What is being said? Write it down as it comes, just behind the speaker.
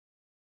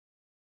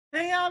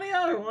Hey, howdy,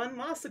 everyone.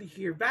 Mossity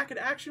here, back in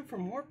action for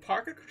more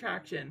park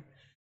attraction.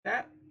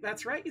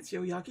 That's right, it's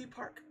Yoyagi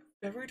Park,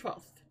 February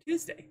 12th,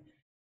 Tuesday,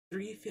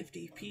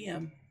 3:50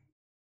 p.m.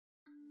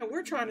 And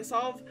we're trying to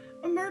solve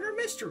a murder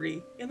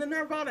mystery in the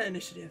nirvanA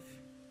initiative.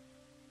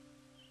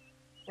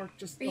 Or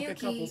just look at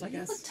couples, Ryuki, I you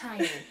look guess.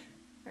 tired.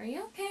 Are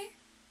you okay?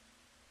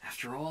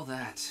 After all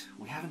that,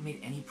 we haven't made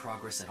any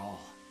progress at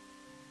all.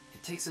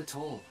 It takes a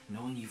toll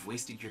knowing you've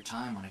wasted your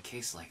time on a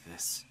case like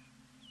this.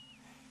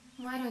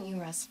 Why don't you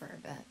rest for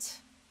a bit?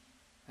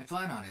 I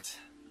plan on it.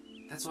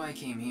 That's why I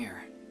came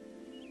here.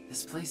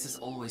 This place is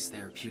always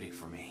therapeutic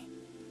for me.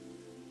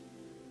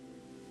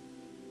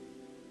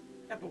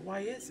 Yeah, but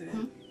why is it?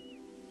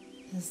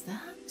 Is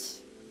that...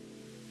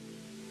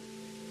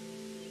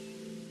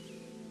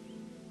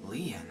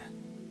 Leon,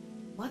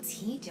 What's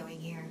he doing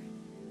here?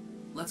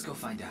 let's go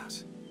find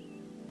out.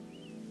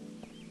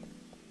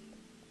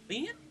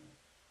 Leon?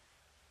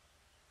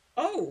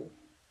 Oh!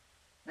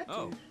 That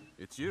Oh, dude.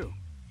 it's you.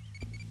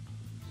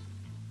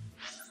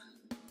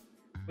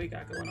 What we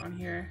got going on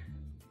here?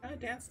 What kind of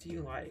dance do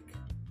you like?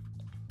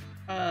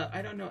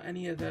 I don't know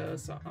any of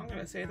those, so I'm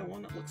gonna say the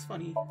one that looks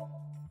funny.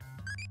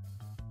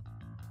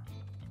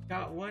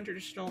 Got one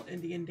traditional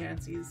Indian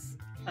dances,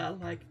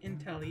 like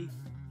Intelli.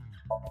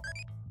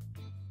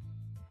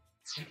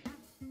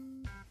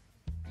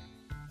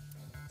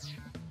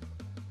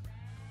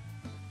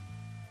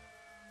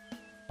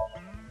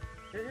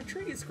 There are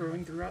trees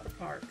growing throughout the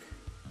park.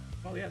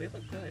 Oh yeah, they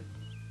look good.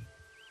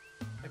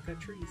 Like good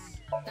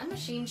trees. That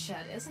machine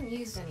shed isn't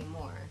used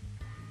anymore.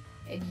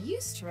 It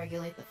used to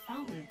regulate the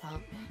fountain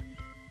pump.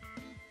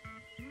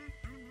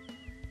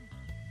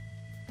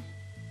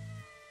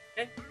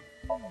 Okay.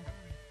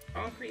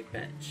 Concrete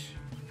bench.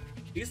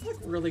 These look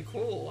really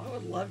cool. I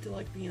would love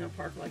to be in a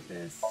park like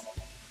this.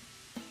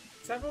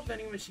 Several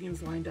vending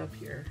machines lined up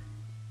here.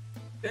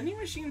 Vending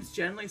machines,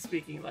 generally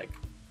speaking,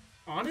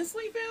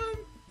 honestly,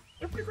 fam,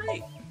 they're pretty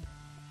great.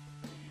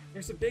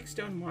 There's a big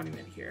stone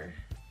monument here.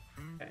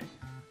 Okay.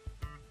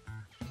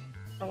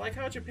 I like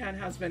how Japan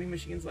has vending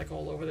machines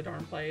all over the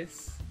darn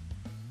place.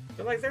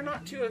 But they're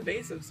not too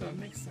evasive, so it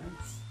makes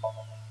sense.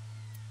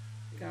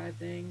 Guy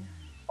thing.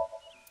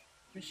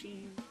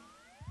 Machine.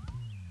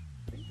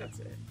 I think that's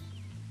it.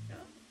 Yeah.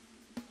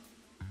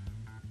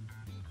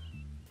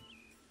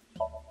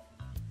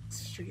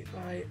 Street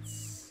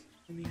lights.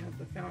 And we have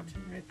the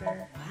fountain right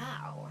there.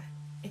 Wow.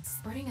 It's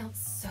spreading out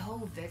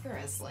so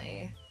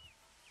vigorously.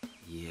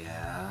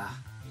 Yeah?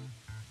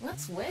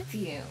 What's with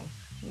you?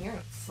 You're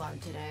not fun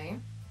today.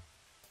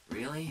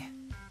 Really?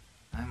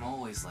 I'm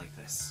always like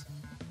this.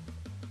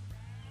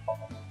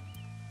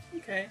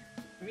 Okay.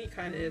 I mean, he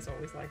kind of is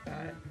always like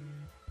that.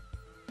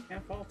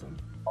 Can't fault him.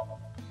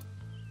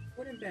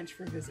 Wooden bench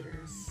for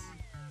visitors.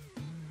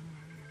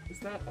 Is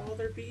that all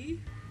there be?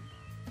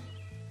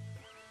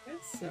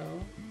 Guess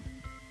so.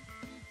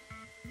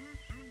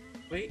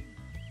 Wait.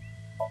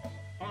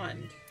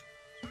 Pond.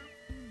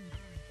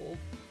 Cool.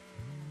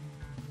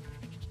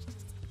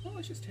 Oh,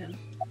 it's just him.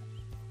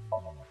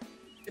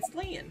 It's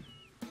Leon.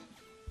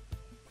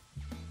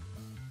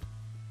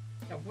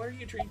 Now, what are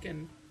you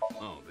drinking?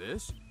 Oh,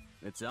 this?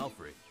 It's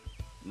Alfred.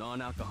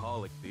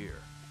 Non-alcoholic beer.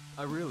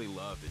 I really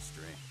love this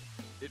drink.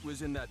 It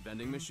was in that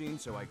vending machine,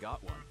 so I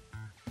got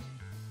one.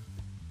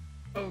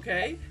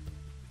 Okay.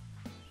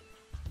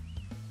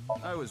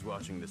 I was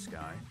watching the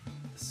sky.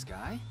 The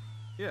sky?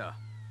 Yeah,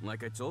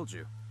 like I told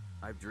you.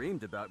 I've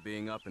dreamed about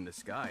being up in the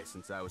sky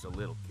since I was a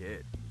little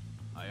kid.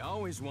 I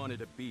always wanted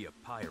to be a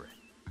pirate.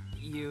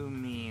 You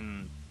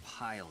mean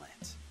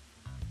pilot?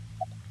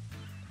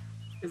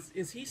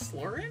 Is he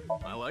slurring?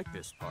 I like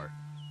this part.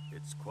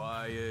 It's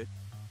quiet,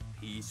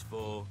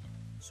 peaceful,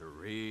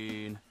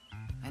 serene.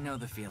 I know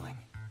the feeling.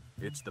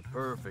 It's the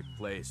perfect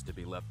place to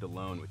be left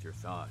alone with your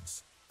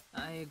thoughts.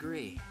 I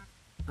agree.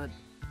 But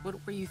what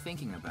were you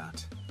thinking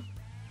about?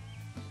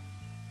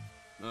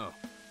 Oh,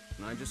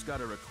 I just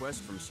got a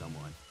request from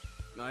someone.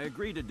 I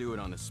agreed to do it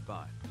on the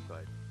spot,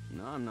 but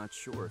now I'm not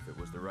sure if it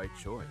was the right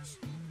choice.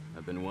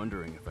 I've been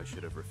wondering if I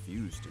should have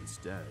refused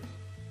instead.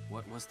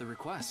 What was the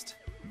request?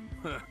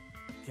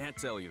 Can't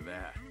tell you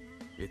that.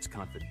 It's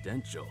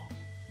confidential.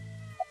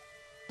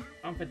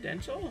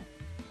 Confidential?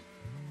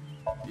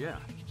 Yeah,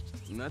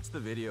 and that's the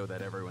video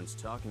that everyone's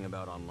talking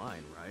about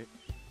online, right?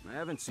 I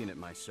haven't seen it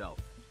myself,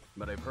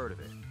 but I've heard of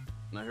it.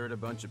 I heard a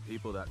bunch of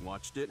people that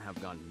watched it have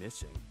gone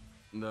missing.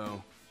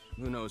 Though,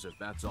 who knows if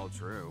that's all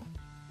true.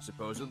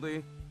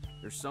 Supposedly,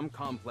 there's some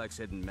complex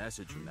hidden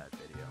message in that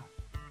video.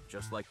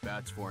 Just like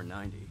Bats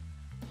 490.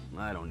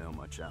 I don't know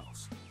much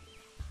else.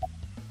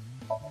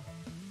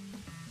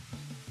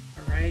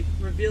 Alright,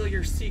 reveal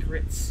your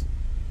secrets,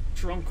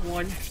 drunk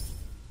one.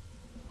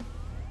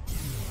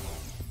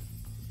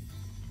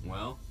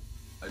 Well,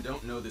 I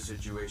don't know the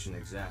situation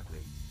exactly,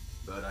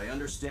 but I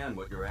understand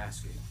what you're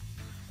asking.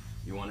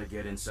 You want to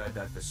get inside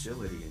that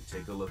facility and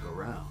take a look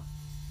around.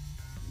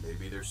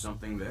 Maybe there's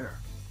something there.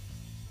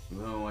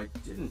 Though I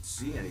didn't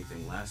see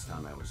anything last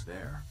time I was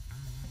there.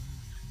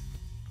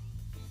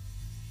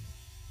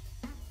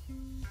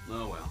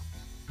 Oh well.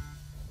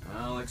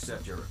 I'll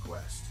accept your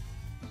request.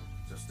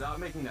 So stop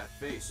making that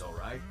face,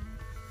 alright?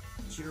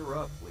 Cheer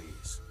up,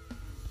 please.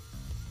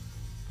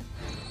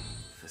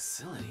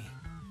 Facility?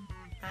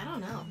 I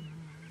don't know.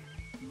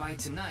 By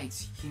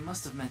tonight, he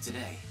must have meant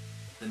today.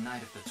 The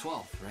night of the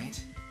 12th,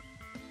 right?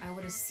 I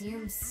would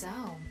assume so.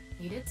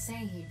 He did say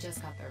he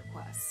just got the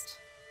request.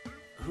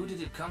 Who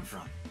did it come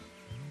from?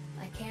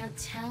 I can't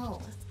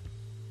tell.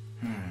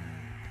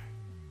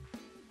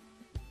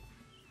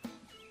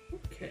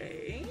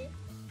 Okay.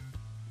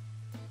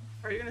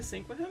 Are you gonna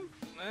sync with him?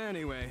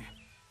 Anyway,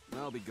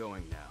 I'll be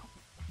going now.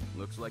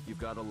 Looks like you've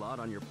got a lot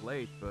on your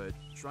plate, but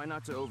try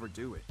not to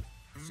overdo it.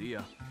 See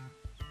ya.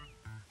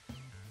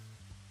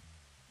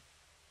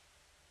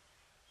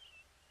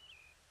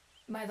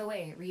 By the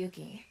way,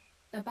 Ryuki,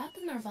 about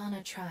the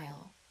nirvanA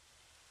trial.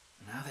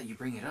 Now that you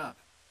bring it up,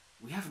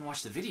 we haven't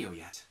watched the video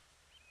yet.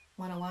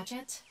 Wanna watch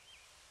it?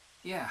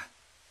 Yeah,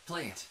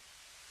 play it.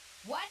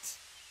 What?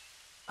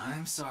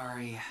 I'm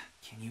sorry.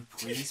 Can you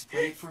please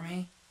play it for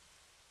me?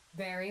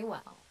 Very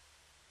well.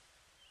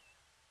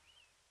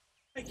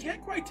 I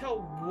can't quite tell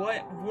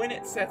when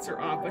it sets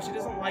her off, but she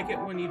doesn't like it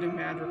when you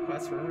demand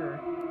requests for her.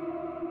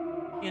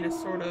 In a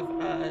sort of,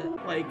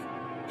 like,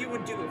 you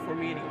would do it for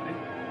me anyway.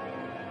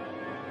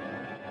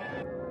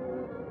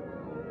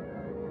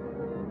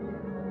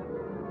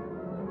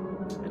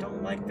 I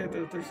don't like that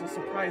there's a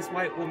surprise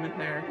white woman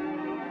there.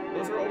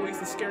 Those are always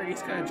the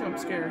scariest kind of jump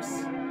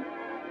scares.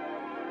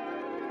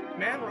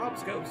 Man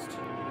robs ghost.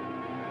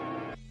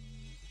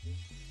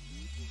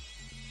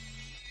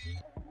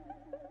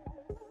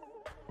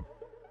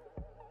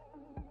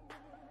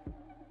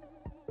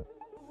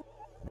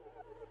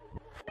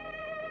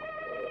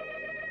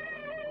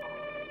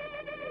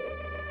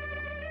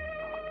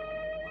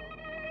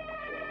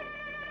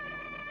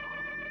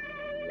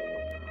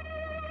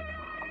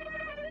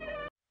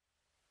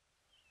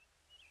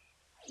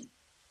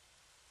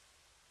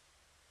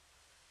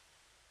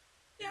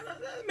 Yeah,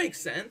 that makes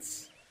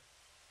sense.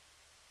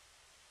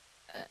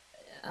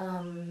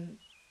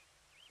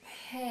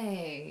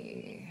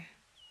 Hey...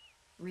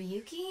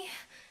 Ryuki?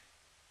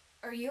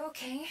 Are you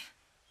okay?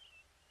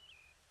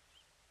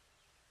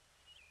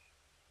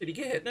 Did he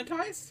get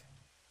hypnotized?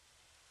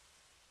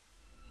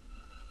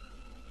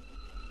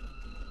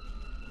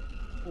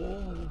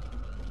 Whoa.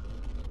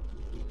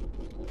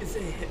 Is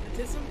it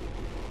hypnotism?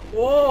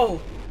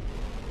 Whoa!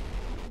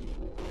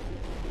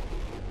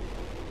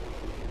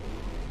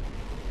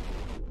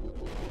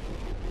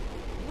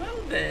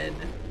 Well then,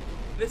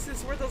 this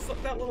is where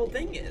that little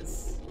thing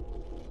is.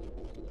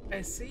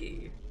 I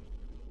see.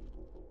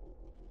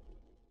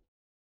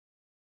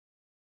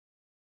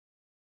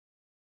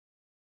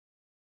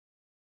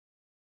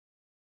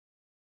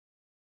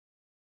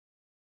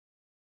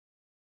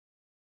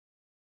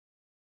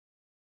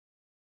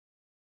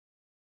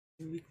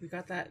 We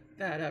got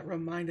that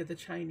remind of the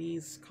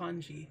Chinese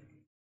kanji.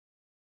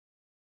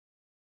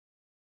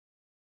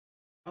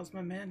 How's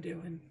my man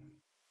doing?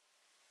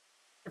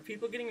 Are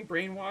people getting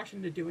brainwashed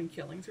into doing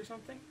killings or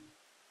something?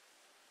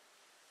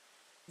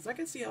 Because I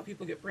can see how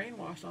people get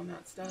brainwashed on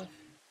that stuff.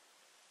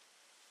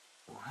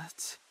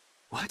 What?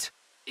 What?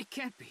 It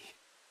can't be.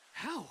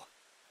 How?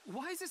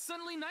 Why is it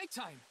suddenly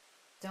nighttime?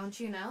 Don't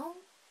you know?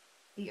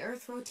 The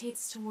Earth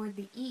rotates toward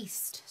the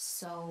east,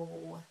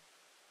 so...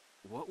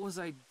 What was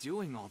I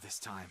doing all this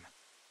time?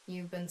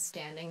 You've been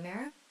standing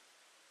there?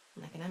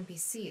 Like an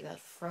NPC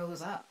that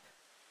froze up.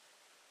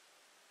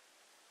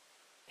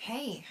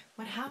 Hey,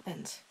 what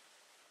happened?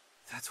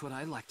 That's what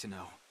I'd like to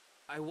know.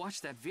 I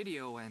watched that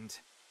video and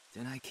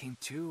then I came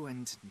to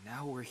and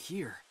now we're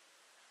here.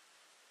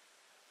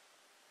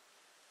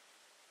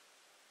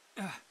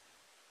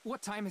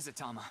 What time is it,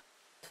 Tama?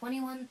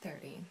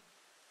 21:30.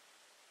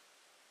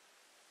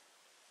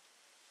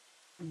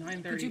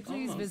 9:30. Could you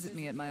please almost. visit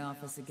me at my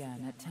office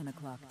again at 10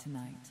 o'clock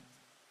tonight?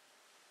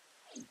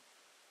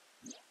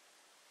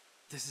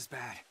 This is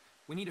bad.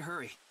 We need to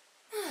hurry.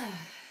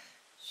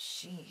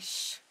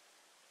 Sheesh.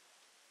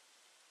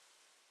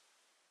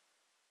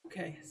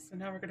 Okay, so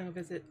now we're gonna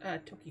visit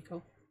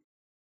Tokiko.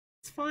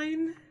 It's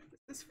fine.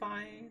 This is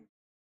fine.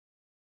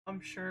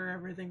 I'm sure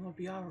everything will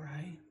be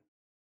alright.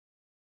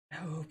 I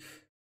hope.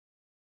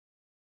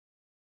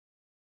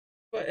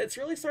 But it's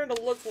really starting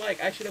to look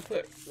like I should have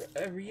put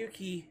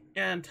Ryuki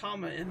and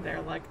Tama in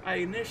there like I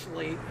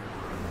initially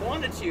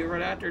wanted to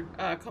right after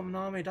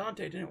Kominami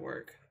Dante didn't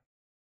work.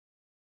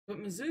 But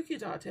Mizuki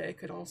Date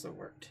could also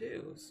work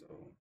too,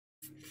 so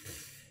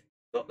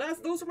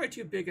those are my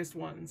two biggest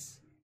ones.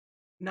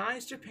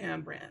 Nye's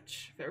Japan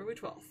branch, February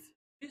 12th,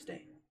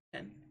 Tuesday,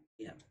 10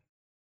 p.m.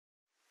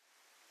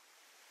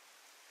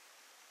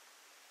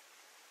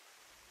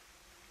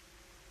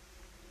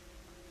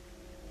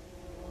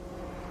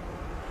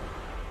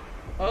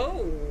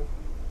 Oh!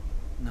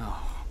 No.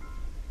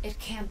 It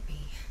can't be.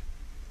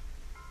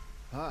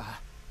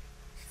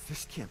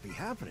 This can't be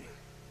happening.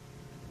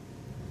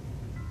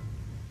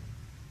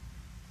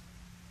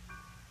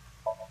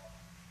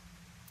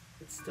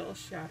 It's still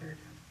shattered.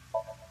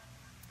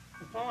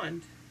 The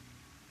pond.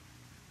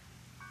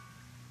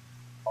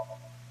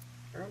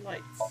 There are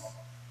lights.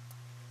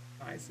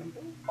 Eye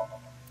symbol.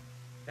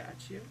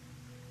 Statue.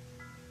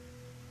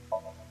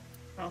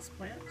 House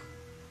plant.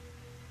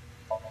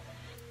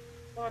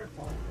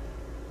 Waterfall.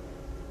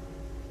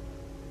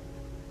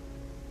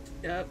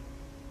 Yep.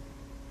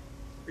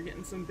 We're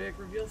getting some big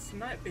reveals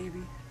tonight,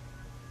 baby.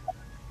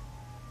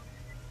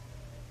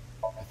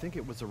 I think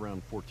it was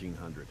around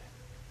 1400. The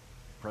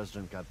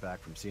president got back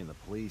from seeing the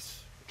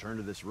police, returned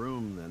to this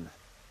room, then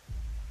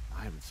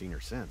I haven't seen her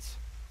since.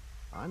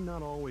 I'm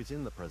not always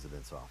in the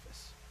president's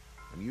office.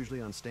 I'm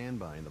usually on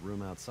standby in the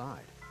room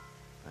outside.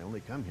 I only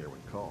come here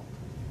when called.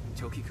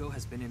 Tokiko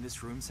has been in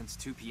this room since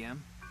 2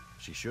 p.m.?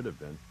 She should have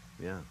been,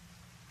 yeah.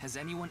 Has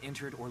anyone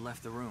entered or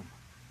left the room?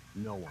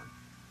 No one.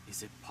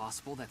 Is it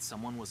possible that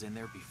someone was in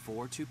there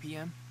before 2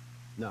 p.m.?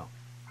 No.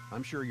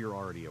 I'm sure you're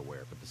already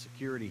aware, but the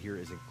security here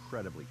is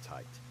incredibly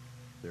tight.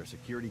 There are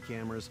security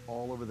cameras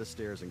all over the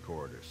stairs and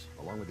corridors,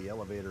 along with the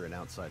elevator and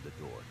outside the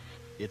door.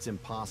 It's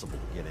impossible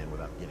to get in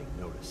without getting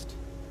noticed.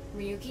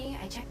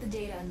 Ryuki, I checked the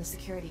data on the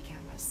security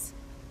cameras.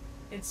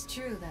 It's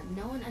true that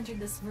no one entered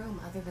this room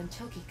other than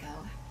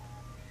Tokiko,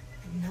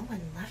 and no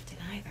one left it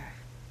either.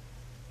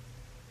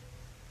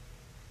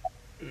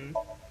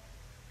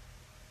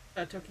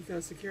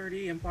 Tokiko's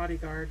security and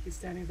bodyguard. He's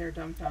standing there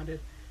dumbfounded.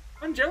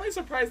 I'm generally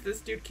surprised this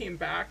dude came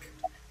back.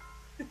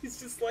 He's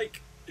just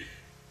like,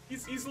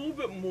 he's a little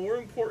bit more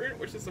important,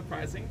 which is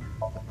surprising.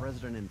 The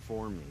president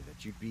informed me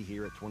that you'd be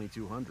here at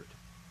 2200,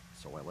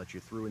 so I let you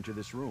through into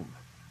this room.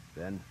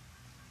 Then,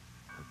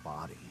 her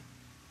body.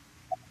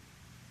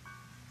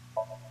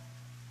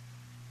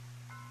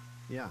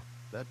 Yeah,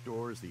 that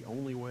door is the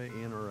only way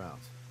in or out.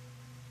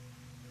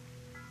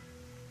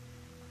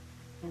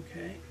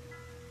 Okay.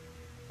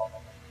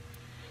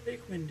 Big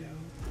window.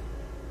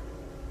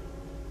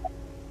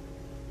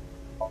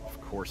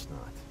 Of course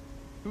not.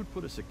 Who'd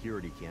put a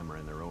security camera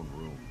in their own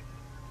room?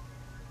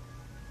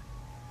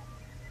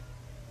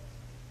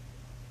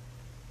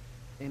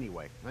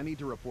 Anyway, I need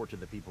to report to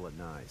the people at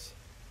Nye's.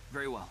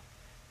 Very well.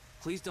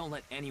 Please don't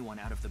let anyone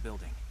out of the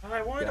building.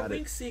 I wanted a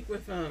wink sync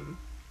with him.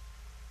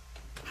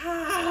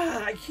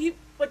 I keep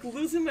like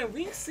losing my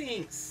wink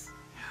syncs.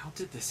 How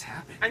did this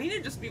happen? I need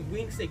to just be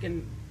wink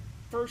syncing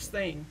first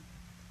thing.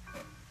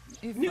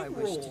 If New I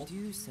wish rule. to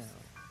do so,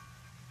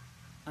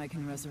 I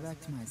can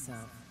resurrect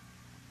myself.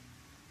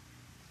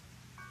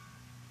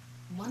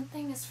 One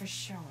thing is for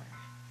sure.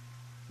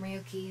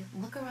 Ryuki,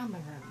 look around the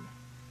room.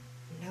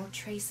 No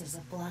traces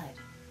of blood.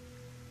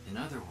 In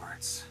other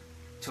words,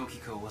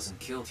 Tokiko wasn't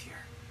killed here.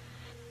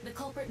 The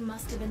culprit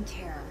must have been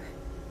Terror.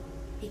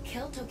 He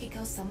killed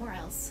Tokiko somewhere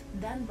else,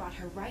 then brought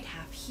her right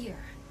half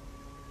here.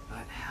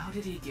 But how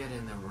did he get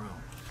in the room?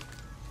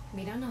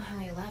 We don't know how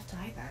he left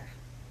either.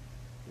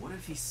 What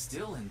if he's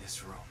still in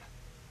this room?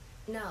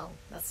 No,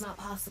 that's not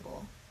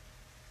possible.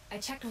 I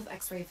checked with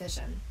X-ray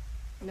vision.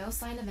 No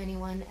sign of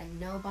anyone and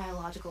no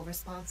biological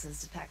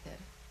responses detected.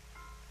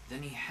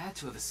 Then he had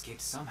to have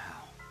escaped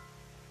somehow.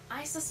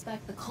 I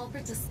suspect the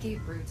culprit's escape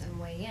route and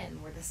way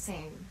in were the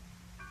same.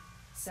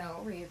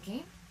 So,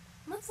 Ryuki,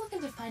 let's look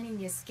into finding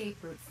the escape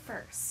route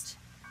first.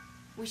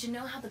 We should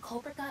know how the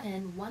culprit got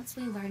in once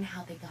we learn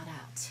how they got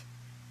out.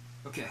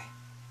 Okay,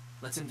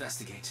 let's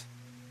investigate.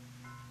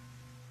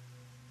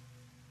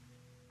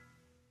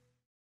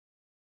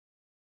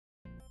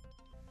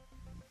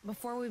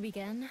 Before we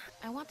begin,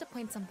 I want to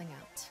point something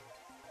out.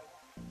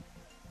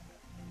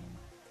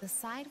 The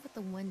side with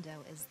the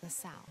window is the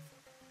south.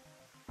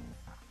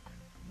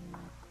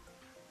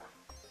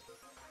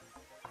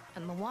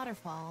 And the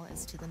waterfall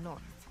is to the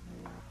north.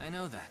 I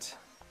know that.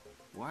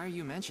 Why are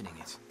you mentioning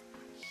it?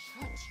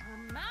 Shut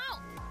your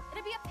mouth!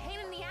 It'd be a pain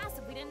in the ass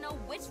if we didn't know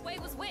which way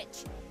was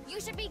which. You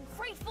should be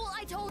grateful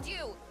I told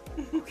you.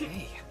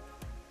 Okay.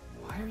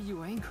 Why are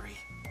you angry?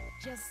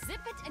 Just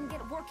zip it and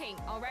get working,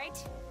 all right?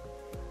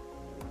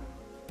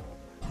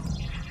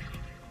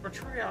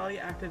 Virtual reality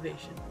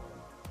activation.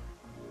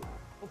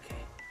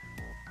 Okay.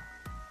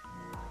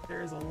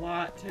 There's a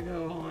lot to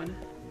go on.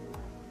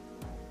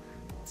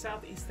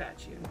 Southeast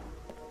statue.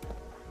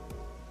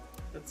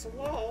 That's a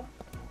wall.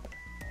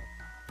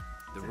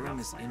 The It's a room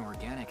house is plan.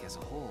 inorganic as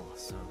a whole,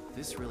 so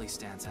this really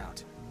stands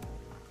out.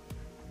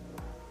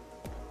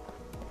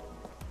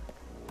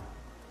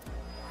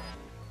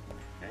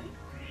 Okay.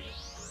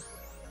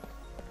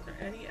 Is there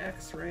any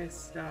X-ray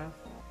stuff?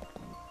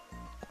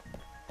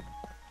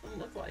 Doesn't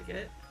look like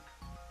it.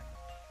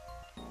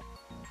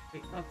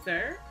 Wait, up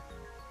there?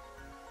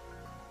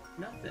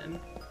 Nothing.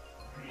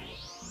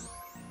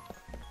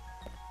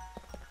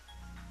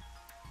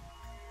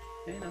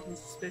 Okay, nothing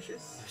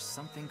suspicious. There's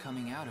something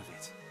coming out of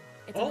it.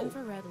 It's Oh. an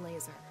infrared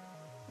laser.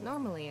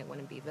 Normally it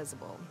wouldn't be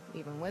visible,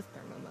 even with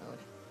thermo mode.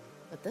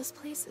 But this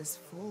place is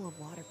full of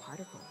water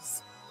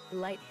particles.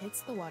 Light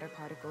hits the water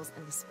particles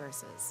and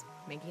disperses,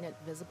 making it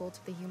visible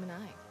to the human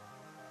eye.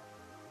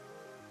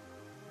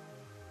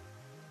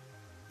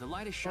 The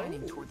light is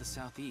shining Oh. toward the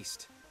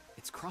southeast.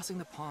 It's crossing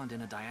the pond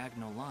in a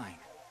diagonal line.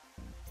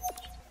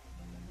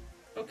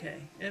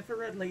 Okay,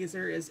 infrared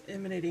laser is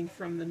emanating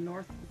from the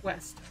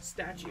northwest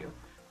statue,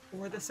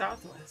 or the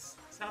southeast.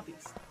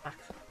 Fuck.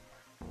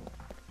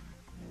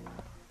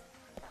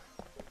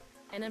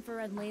 An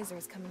infrared laser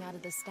is coming out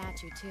of this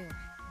statue too.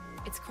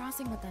 It's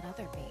crossing with that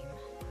other beam.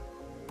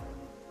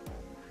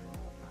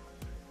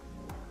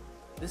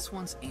 This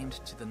one's aimed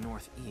to the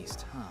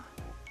northeast, huh?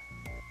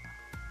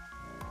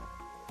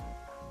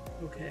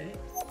 Okay.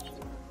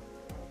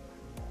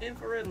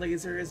 Infrared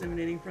laser is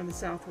emanating from the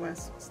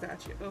southwest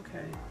statue.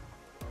 Okay.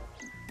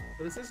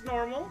 So this is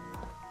normal.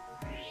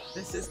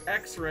 This is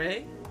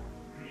X-ray.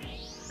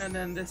 And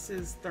then this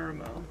is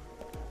thermo.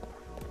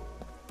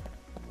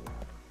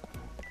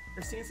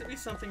 There seems to be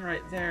something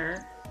right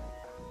there.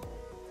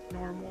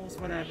 Normals,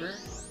 whatever.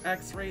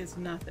 X-ray is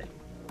nothing.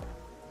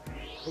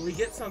 But we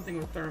get something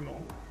with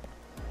thermal.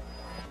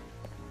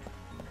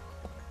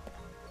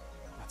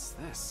 What's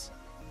this?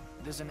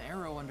 There's an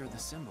arrow under the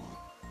symbol.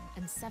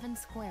 And 7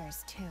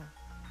 squares, too.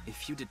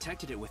 If you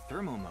detected it with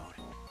thermo mode,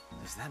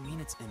 does that mean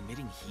it's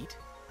emitting heat?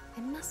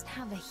 It must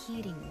have a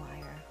heating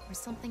wire or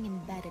something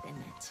embedded in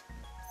it.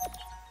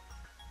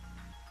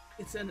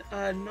 It's an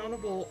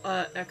notable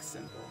X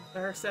symbol.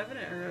 There are 7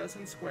 arrows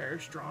and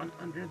squares drawn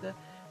under the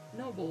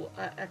noble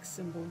X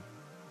symbol.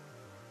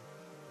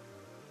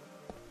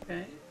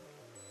 Okay.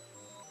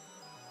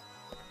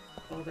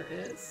 All there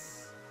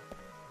is.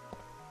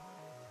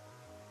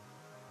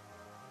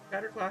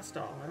 Shattered glass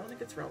doll. I don't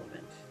think it's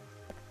relevant.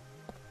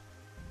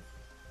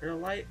 There's a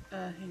light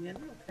hanging.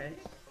 Okay.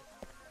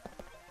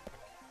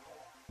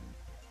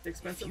 The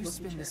expensive If you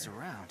looking spin this chair.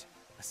 around,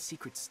 a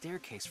secret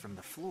staircase from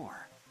the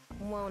floor.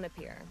 Won't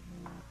appear.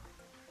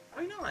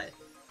 Why not?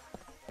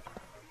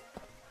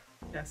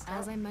 Yes.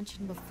 As I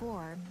mentioned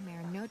before, there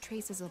are no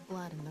traces of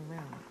blood in the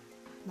room.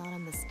 Not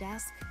on this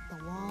desk,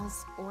 the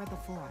walls, or the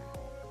floor.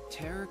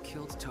 Terror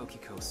killed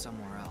Tokiko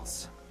somewhere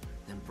else,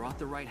 then brought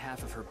the right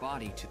half of her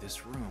body to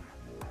this room.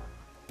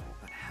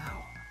 But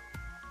how?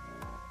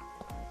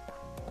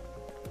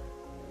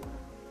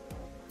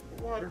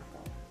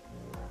 Waterfall.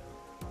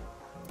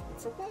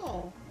 It's a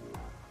wall.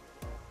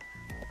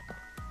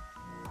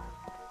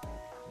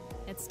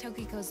 It's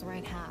Tokiko's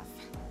right half.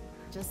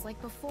 Just like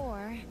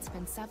before, it's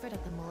been severed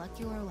at the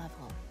molecular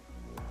level.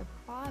 The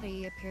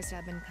body appears to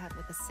have been cut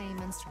with the same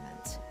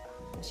instrument.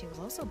 And she was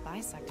also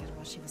bisected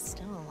while she was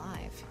still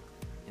alive.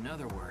 In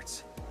other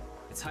words,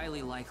 it's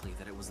highly likely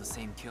that it was the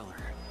same killer.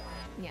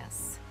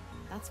 Yes.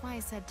 That's why I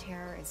said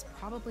Terror is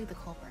probably the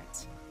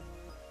culprit.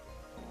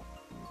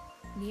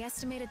 The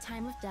estimated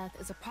time of death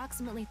is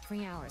approximately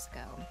 3 hours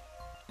ago,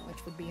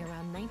 which would be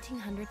around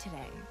 1900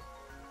 today.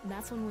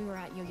 That's when we were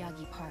at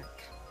Yoyagi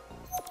Park.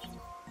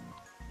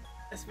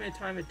 Estimated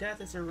time of death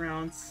is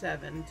around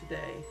 7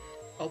 today.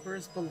 Culprit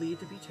is believed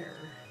to be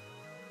Terror.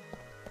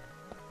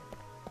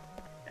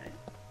 Okay.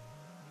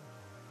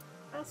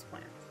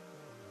 Houseplant.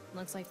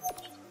 Looks like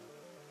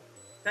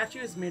Statue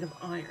is made of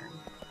iron.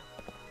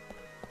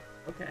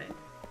 Okay.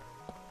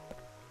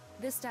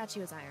 this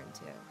statue is iron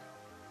too.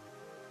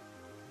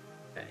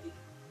 Okay.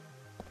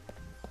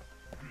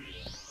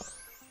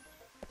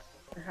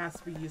 There has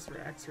to be used for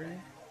X-ray.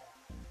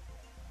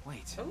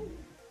 Wait, Oh.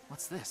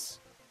 what's this?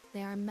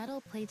 They are metal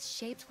plates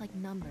shaped like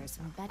numbers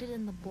embedded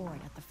in the board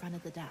at the front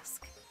of the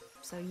desk.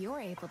 So you're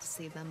able to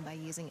see them by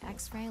using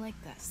X-ray like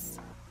this.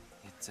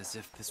 It's as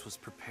if this was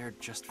prepared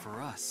just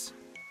for us.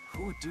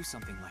 Who would do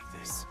something like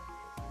this?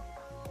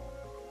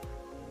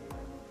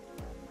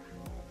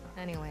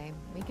 Anyway,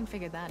 we can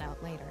figure that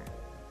out later.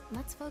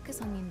 Let's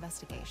focus on the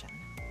investigation.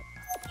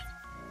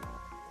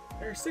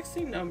 There are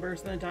 16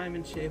 numbers in a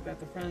diamond shape at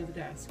the front of the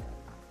desk.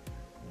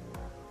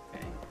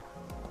 Okay.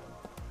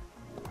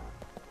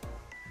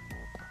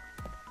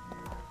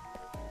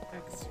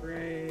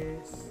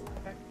 X-rays.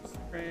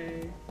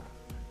 X-ray.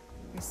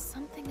 There's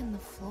something in the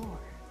floor.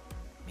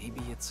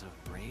 Maybe it's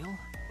a rail?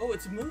 Oh,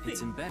 it's moving.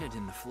 It's embedded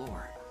in the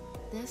floor.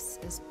 This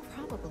is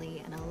probably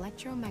an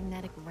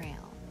electromagnetic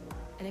rail.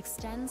 It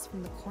extends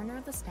from the corner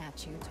of the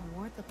statue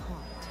toward the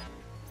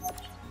pond.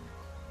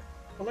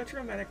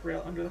 Electromagnetic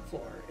rail under the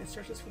floor. It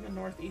stretches from the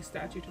northeast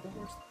statue to the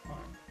horse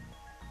pond.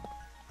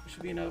 There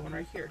should be another one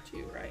right here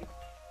too, right?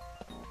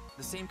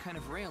 The same kind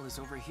of rail is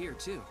over here,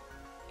 too.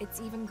 It's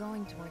even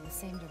going toward the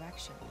same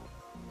direction.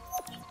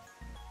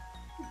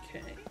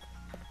 Okay.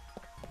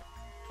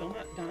 Still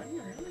not done,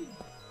 really?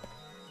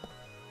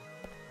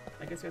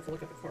 I guess we have to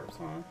look at the corpse,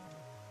 huh?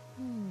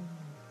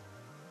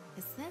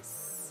 Is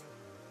this?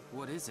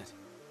 What is it?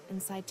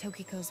 Inside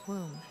Tokiko's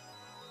womb.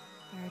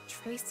 There are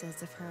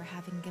traces of her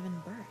having given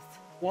birth.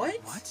 What?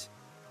 What?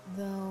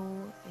 Though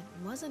it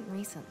wasn't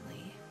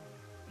recently.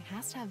 It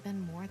has to have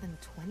been more than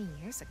 20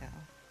 years ago.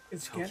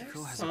 Is Tokiko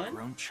Genner's has son? a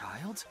grown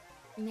child?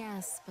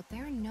 Yes, but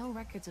there are no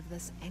records of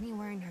this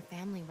anywhere in her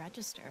family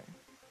register.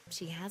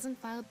 She hasn't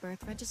filed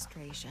birth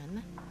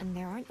registration, and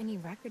there aren't any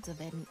records of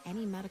it in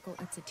any medical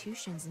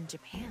institutions in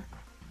Japan.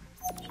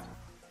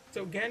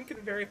 So Gen could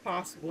very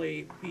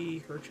possibly be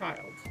her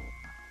child.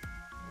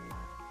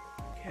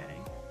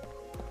 Okay.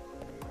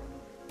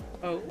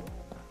 Oh,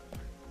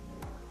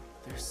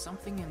 There's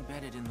something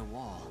embedded in the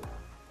wall,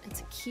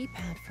 It's a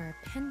keypad for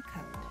a pin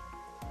code.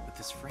 but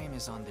this frame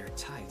is on there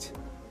tight.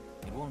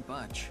 It won't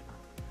budge.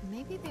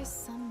 Maybe there's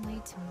some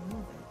way to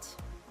move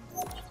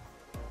it.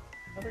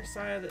 other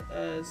side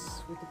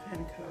is with the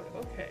pin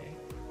code. Okay.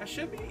 That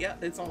should be, yeah,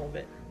 it's all of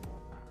it.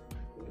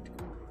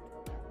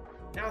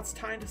 Now it's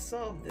time to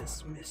solve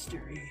this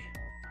mystery.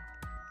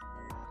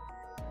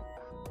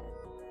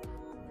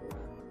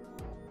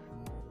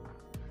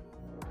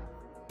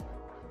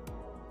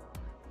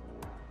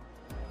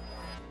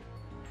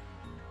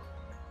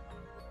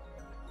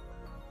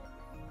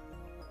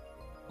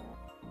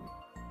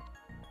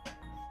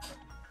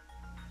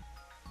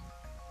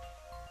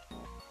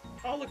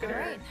 Oh, look at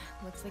her. Alright,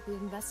 looks like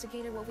we've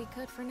investigated what we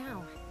could for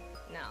now.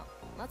 Now,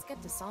 let's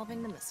get to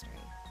solving the mystery.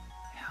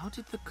 How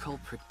did the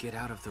culprit get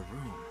out of the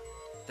room?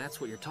 That's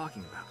what you're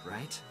talking about,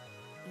 right?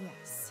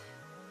 Yes.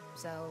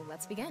 So,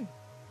 let's begin.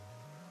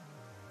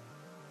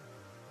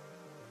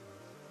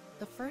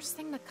 The first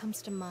thing that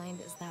comes to mind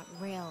is that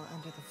rail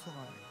under the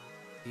floor.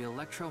 The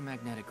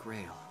electromagnetic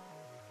rail.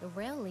 The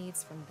rail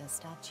leads from this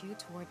statue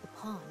toward the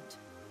pond.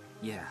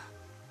 Yeah,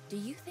 Do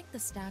you think the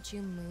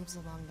statue moves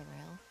along the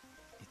rail?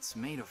 it's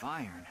made of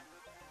iron.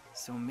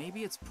 So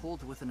maybe it's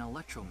pulled with an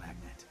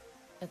electromagnet.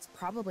 It's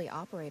probably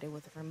operated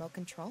with a remote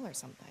control or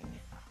something.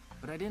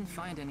 But I didn't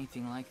find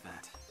anything like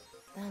that.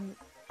 Then,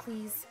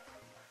 please.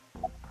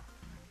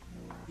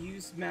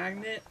 Use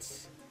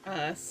magnet,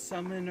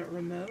 summon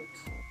remote.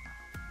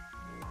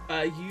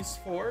 Use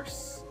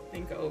force,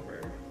 think over.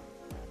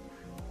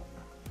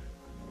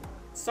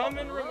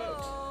 Summon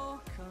remote. Hello?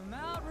 Come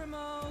out,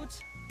 remote.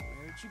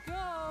 Where'd you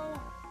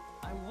go?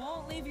 I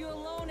won't leave you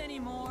alone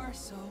anymore,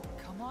 so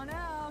come on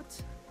out.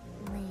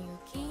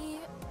 Ryuki,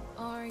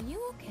 are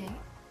you okay?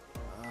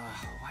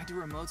 Why do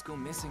remotes go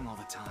missing all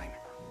the time?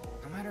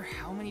 No matter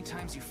how many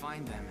times you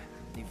find them,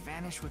 they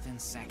vanish within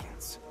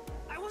seconds.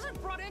 I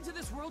wasn't brought into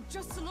this world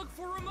just to look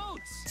for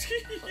remotes.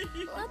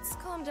 Let's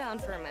calm down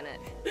for a minute.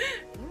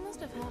 You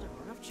must have had a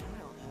rough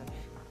childhood.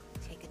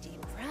 Take a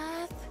deep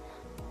breath.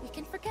 We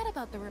can forget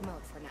about the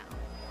remote for now.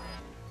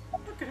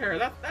 Look at her.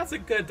 That's a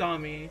good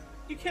Dami.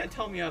 You can't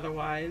tell me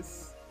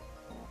otherwise.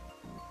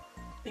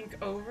 Think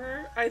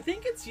over? I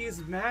think it's use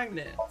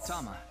magnets.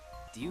 Tama,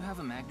 do you have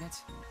a magnet?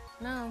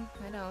 No,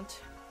 I don't.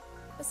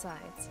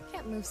 Besides, you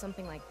can't move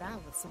something like that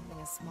with something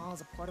as small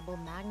as a portable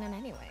magnet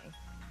anyway.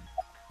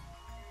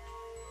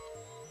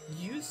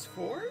 Use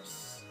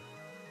force?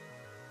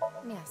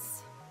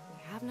 Yes,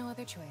 we have no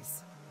other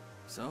choice.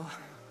 So,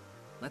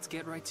 let's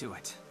get right to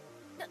it.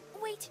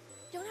 Wait,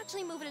 don't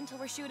actually move it until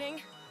we're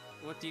shooting.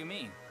 What do you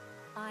mean?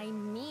 I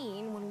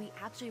mean, when we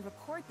actually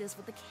record this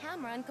with the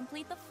camera and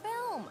complete the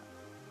film.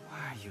 Why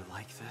are you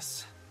like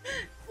this?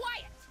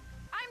 Quiet!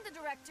 I'm the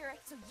director,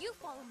 so you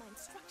follow my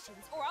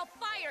instructions or I'll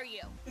fire you.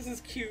 This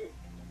is cute.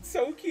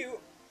 So cute.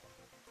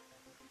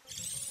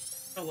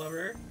 I love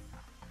her.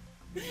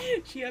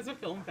 She has a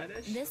film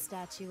fetish. This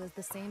statue is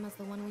the same as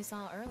the one we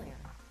saw earlier.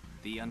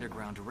 The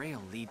underground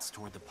rail leads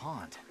toward the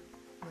pond.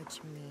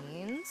 Which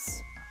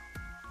means...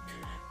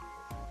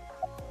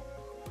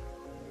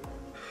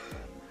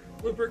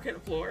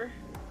 Lubricant floor.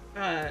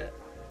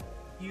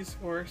 Use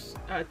force,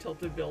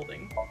 tilted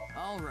building.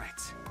 All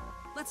right,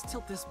 let's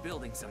tilt this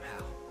building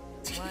somehow.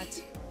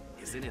 What?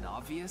 Isn't it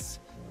obvious?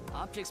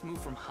 Objects move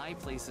from high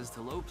places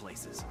to low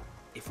places.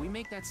 If we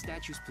make that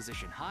statue's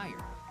position higher,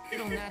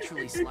 it'll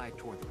naturally slide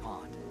toward the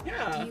pond.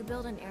 Yeah. Do you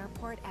build an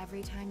airport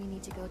every time you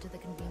need to go to the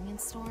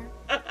convenience store?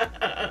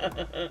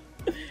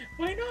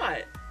 Why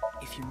not?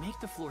 If you make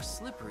the floor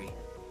slippery,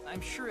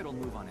 I'm sure it'll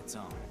move on its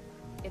own.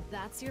 If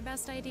that's your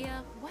best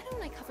idea, why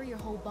don't I cover your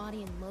whole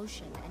body in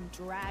lotion and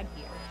drag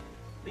you?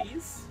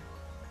 Please?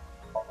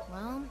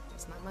 Well,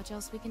 there's not much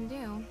else we can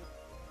do.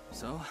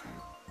 So,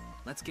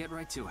 let's get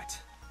right to it.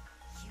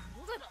 You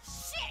little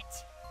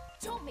shit!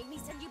 Don't make me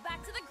send you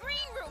back to the green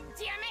room,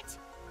 damn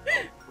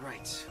it!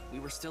 Right, we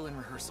were still in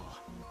rehearsal.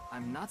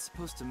 I'm not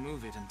supposed to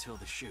move it until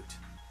the shoot.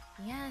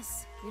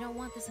 Yes, we don't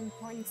want this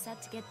important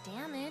set to get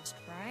damaged,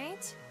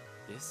 right?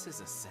 This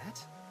is a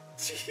set?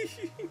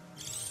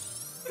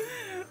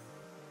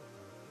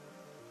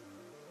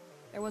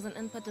 There was an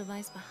input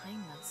device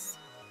behind this.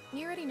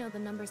 You already know the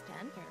numbers to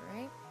enter,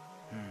 right?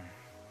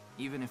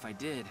 Even if I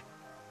did,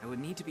 I would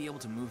need to be able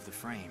to move the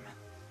frame.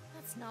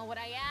 That's not what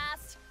I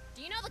asked.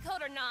 Do you know the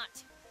code or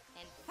not?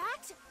 In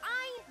fact,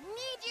 I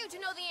need you to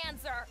know the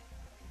answer.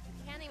 If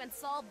you can't even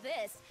solve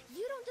this,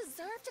 you don't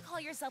deserve to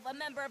call yourself a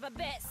member of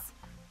Abyss.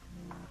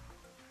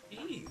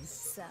 Jeez.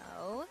 So,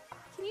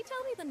 can you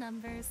tell me the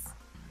numbers?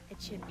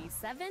 It should be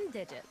 7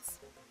 digits.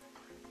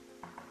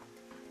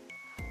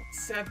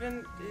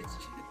 7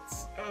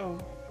 digits. Oh,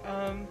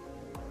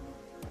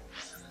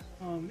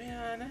 oh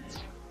man.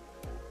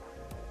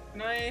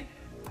 And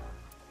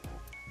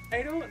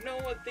I don't know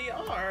what they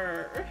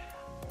are.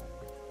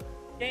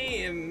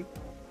 Game.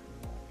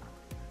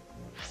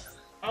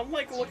 I'm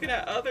like looking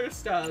at other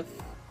stuff.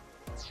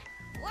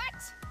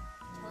 What?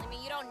 Telling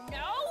me you don't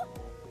know?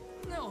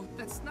 No,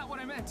 that's not what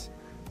I meant.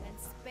 Then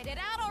spit it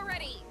out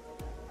already.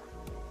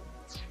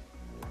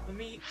 Let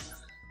me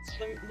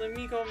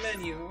go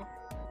menu.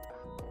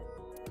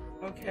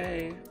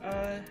 Okay,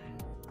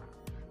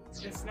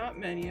 it's not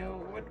menu.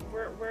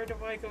 Where do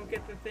I go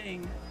get the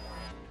thing?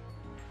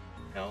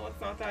 No,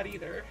 it's not that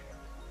either.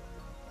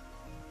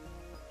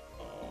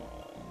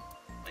 Oh,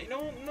 I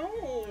don't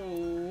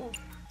know.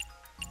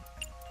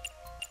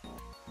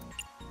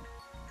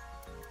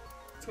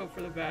 Let's hope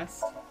for the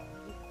best.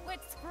 Quit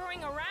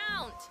screwing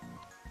around!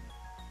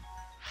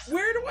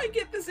 Where do I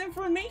get this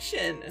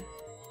information?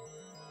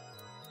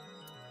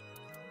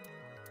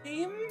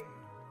 Game?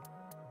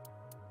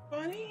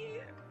 Funny?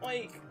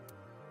 Like,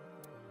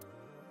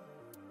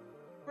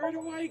 where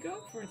do I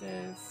go for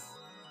this?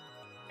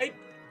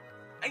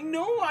 I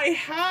know I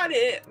had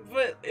it,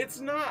 but it's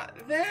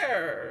not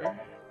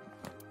there.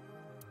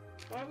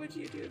 Why would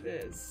you do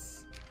this?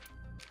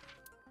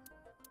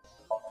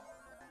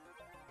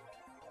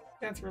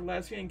 Stands for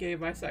lesbian, gay,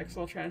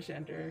 bisexual,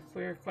 transgender,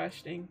 queer,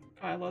 questioning.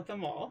 I love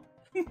them all.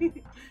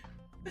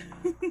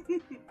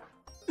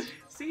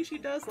 See, she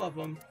does love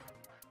them.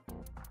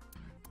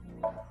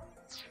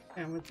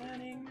 Family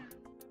planning.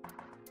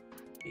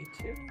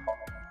 B2.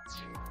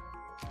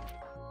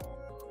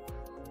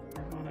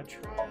 nirvanA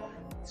trial.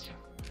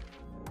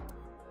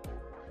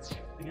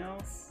 Something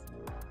else.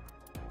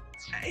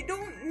 I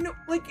don't know.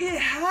 Like, it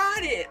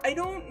had it. I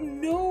don't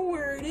know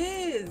where it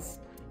is.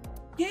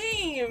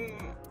 Game.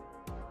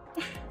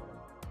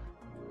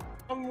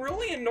 I'm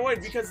really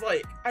annoyed because,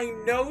 like, I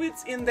know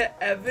it's in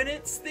the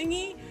evidence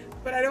thingy,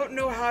 but I don't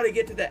know how to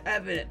get to the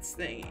evidence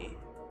thingy.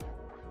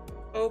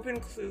 Open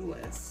clue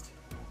list.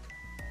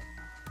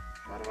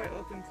 How do I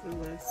open clue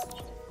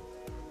list?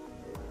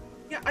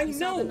 Yeah, I know. You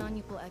saw the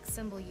non-equal X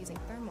symbol using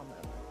thermal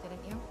mode,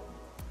 didn't you?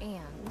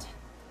 And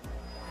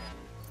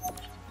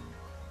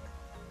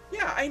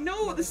yeah, I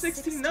know the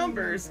 16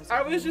 numbers.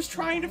 I was just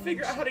trying to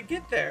figure out how to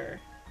get there.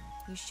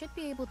 You should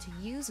be able to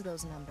use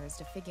those numbers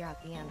to figure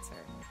out the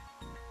answer.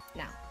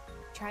 Now,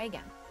 try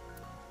again.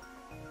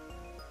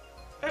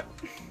 I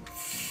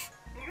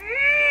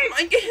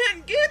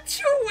can't get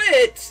to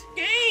it!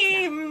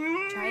 Game!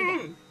 Now, try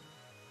again.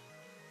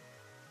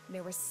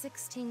 There were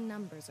 16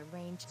 numbers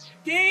arranged.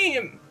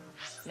 Game!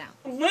 Now,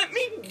 let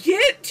me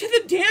get to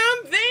the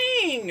damn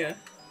thing!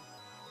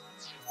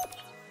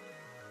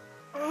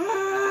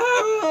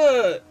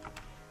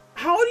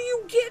 How do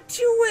you get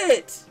to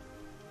it?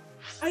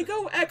 I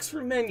go X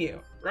for menu,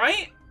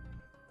 right?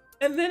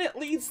 And then it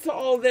leads to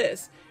all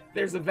this.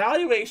 There's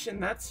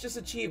evaluation, that's just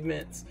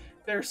achievements.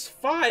 There's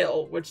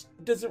file, which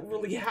doesn't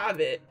really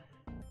have it.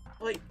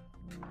 Like,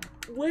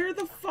 where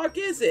the fuck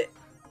is it?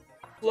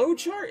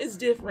 Flowchart is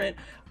different.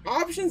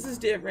 Options is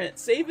different.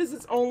 Save is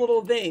its own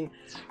little thing.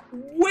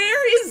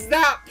 Where is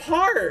that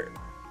part?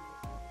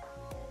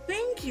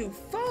 Thank you,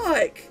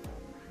 fuck.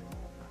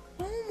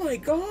 Oh my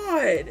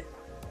god.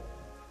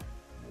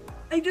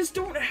 I just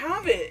don't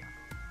have it.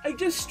 I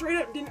just straight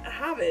up didn't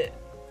have it.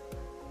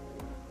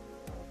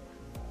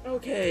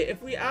 Okay,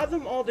 if we add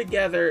them all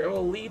together, it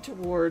will lead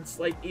towards,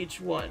 like, each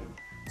one.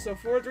 So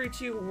 4, 3,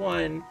 2,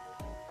 1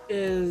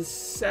 is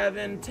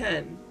 7,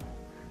 10.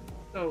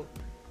 So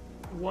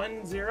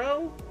 1,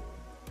 0,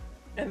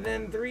 and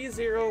then 3,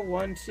 0,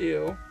 1,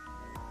 2.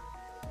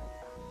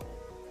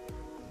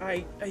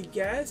 I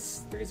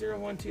guess 3, 0,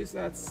 1, 2, so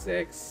that's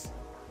 6.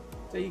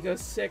 So you go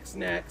 6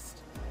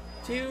 next.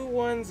 2,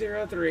 1,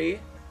 0, 3.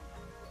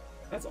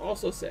 That's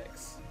also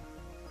 6.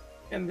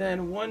 And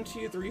then 1,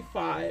 2, 3,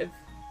 5.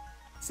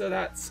 So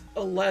that's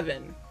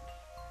 11.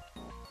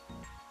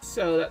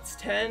 So that's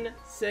 10,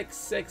 6,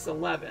 6,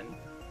 11.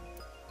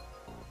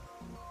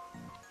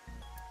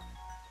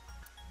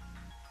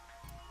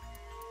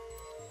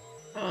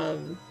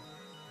 Um,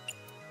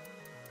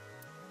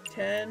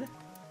 10,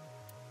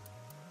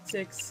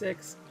 6,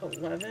 6,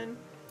 11.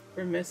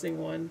 We're missing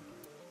one.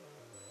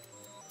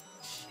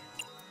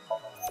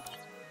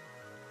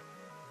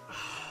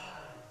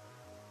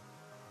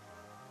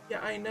 Yeah,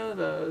 I know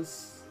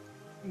those.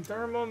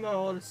 Thermal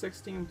mode,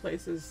 16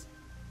 places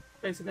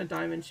in a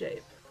diamond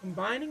shape.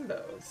 Combining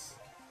those.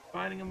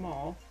 Combining them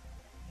all.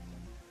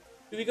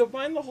 Do we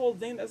combine the whole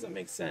thing? Doesn't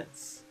make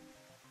sense.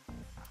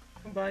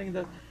 Combining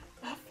the...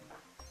 Oh,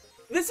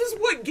 this is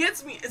what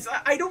gets me, is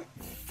I don't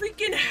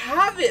freaking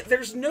have it.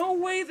 There's no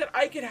way that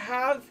I could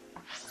have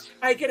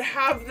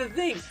the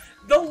thing.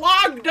 The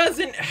log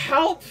doesn't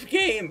help,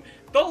 game.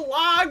 The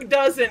log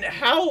doesn't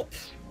help.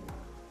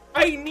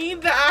 I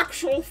need the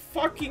actual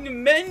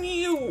fucking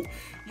menu.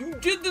 You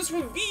did this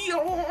with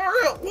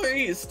VR at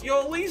least. You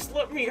at least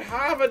let me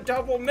have a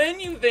double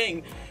menu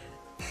thing.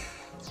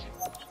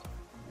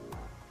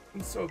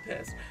 I'm so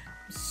pissed.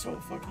 I'm so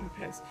fucking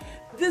pissed.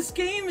 This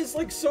game is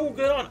like so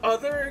good on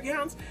other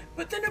accounts,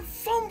 but then it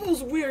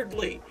fumbles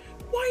weirdly.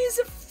 Why is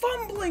it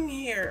fumbling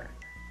here?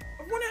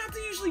 I wouldn't have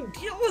to usually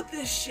deal with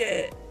this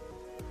shit.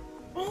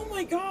 Oh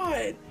my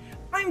god.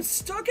 I'm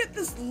stuck at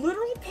this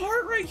literal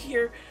part right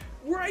here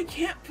where I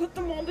can't put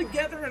them all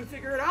together and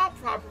figure it out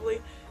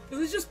properly. It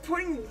was just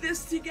putting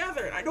this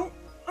together, and I don't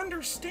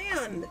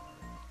understand.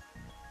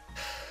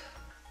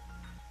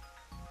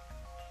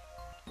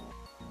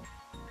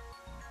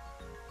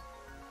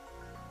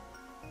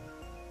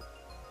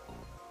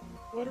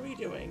 What are we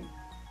doing?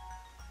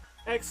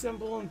 X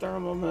symbol in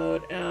thermal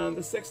mode, and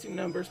the 16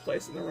 numbers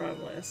placed in the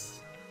run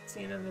list.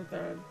 Seen in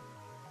the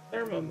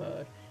thermal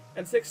mode,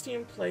 and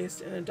 16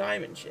 placed in a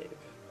diamond shape.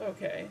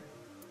 Okay.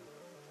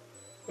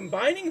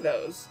 Combining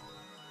those.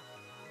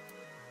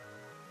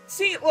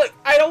 See, look,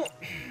 I don't...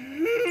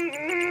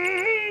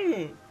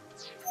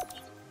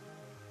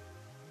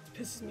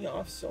 me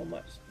off so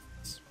much.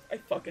 I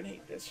fucking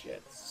hate this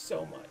shit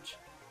so much.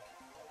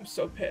 I'm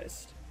so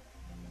pissed.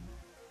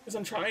 Because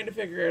I'm trying to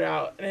figure it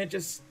out, and it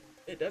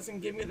doesn't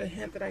give me the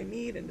hint that I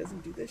need, and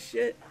doesn't do this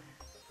shit.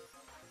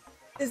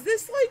 Is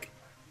this like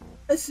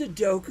a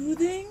Sudoku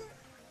thing?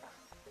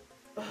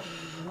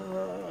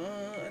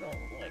 I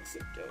don't like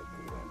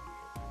Sudoku.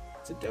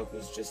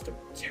 Sudoku's just a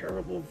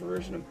terrible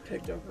version of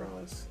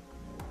Pictocross.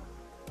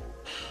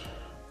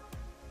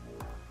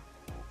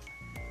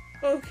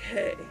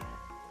 Okay.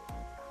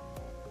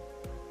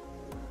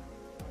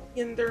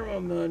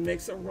 Thermal mode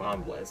makes a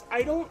rhombus.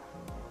 I don't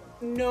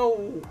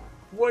know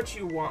what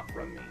you want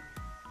from me.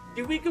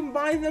 Do we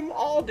combine them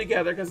all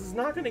together? Because it's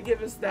not going to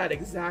give us that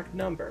exact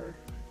number.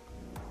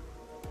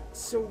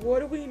 So what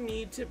do we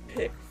need to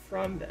pick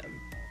from them?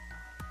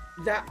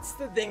 That's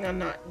the thing I'm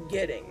not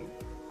getting.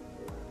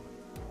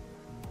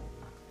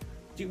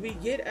 Do we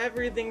get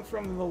everything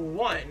from the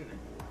 1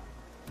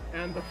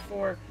 and the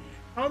 4?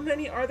 How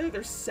many are there?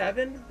 There's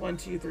 7. 1,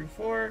 2, 3,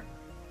 4.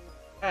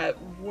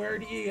 Where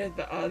do you get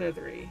the other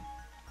 3?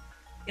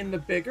 In the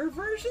bigger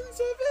versions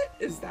of it?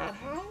 Is that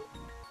how?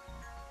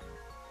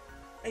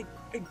 I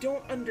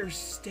don't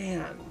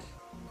understand.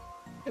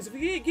 Because if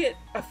we get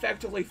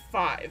effectively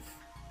 5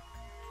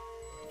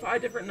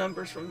 different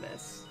numbers from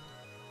this.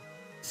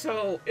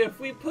 So if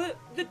we put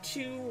the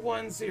 2,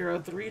 1, 0,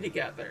 3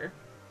 together,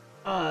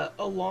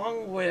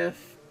 along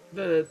with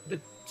the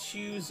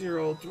 2,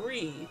 0,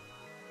 3,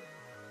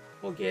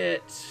 we'll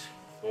get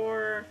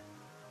 4,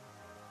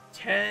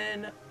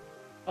 10,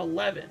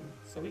 11.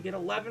 So we get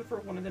 11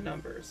 for one of the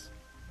numbers.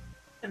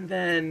 And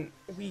then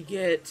we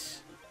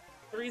get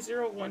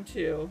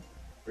 3012,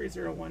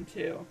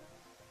 3012.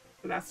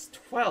 So that's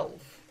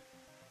 12.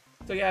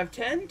 So you have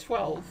 10,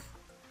 12.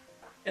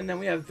 And then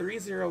we have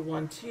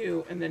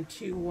 3012 and then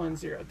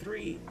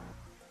 2103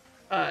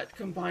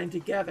 combined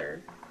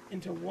together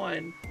into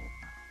one.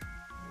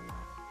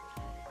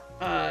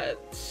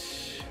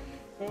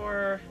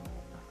 4,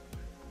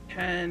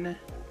 10,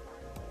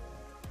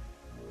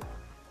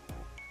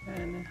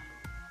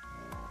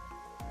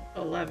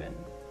 11.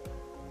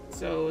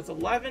 So it's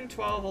 11,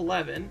 12,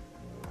 11.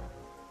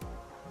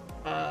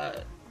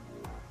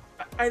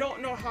 I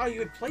don't know how you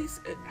would place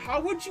it.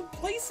 How would you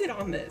place it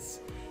on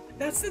this?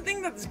 That's the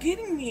thing that's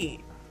getting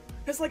me.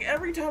 Because like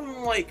every time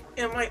I'm like,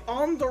 am I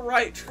on the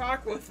right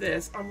track with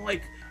this? I'm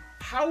like,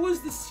 how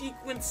is the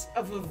sequence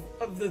of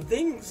the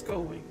things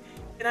going?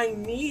 And I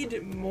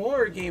need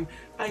more game.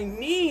 I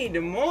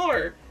need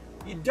more.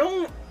 You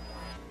don't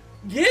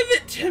give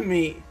it to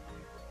me.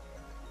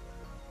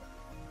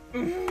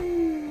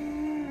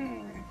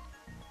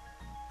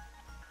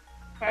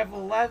 I have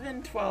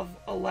 11, 12,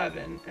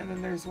 11, and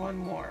then there's one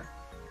more.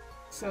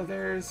 So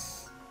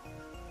there's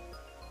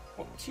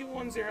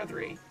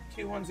 2103,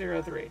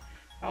 2103.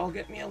 That'll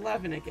get me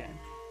 11 again.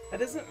 That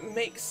doesn't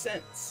make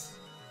sense.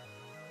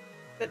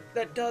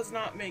 That does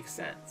not make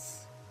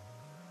sense.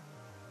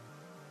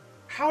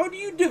 How do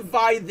you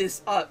divide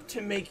this up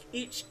to make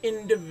each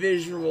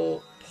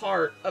individual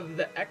part of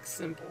the X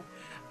symbol?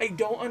 I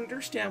don't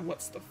understand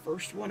what's the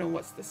first one and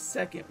what's the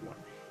second one.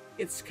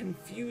 It's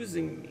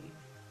confusing me.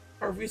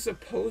 Are we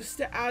supposed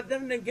to add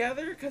them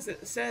together? Because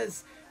it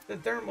says the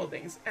thermal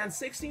things. And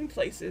 16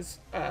 places,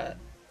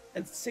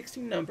 and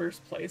 16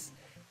 numbers placed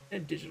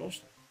in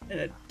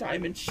a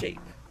diamond shape.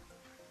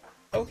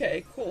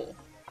 Okay, cool.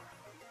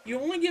 You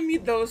only give me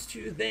those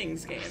 2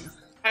 things, game.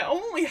 I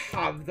only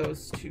have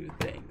those 2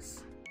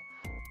 things.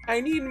 I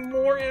need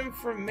more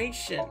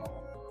information.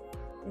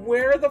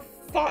 Where the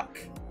fuck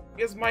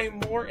is my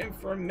more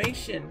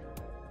information?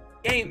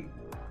 Game.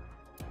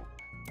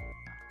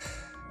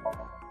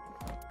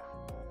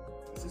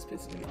 This is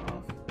pissing me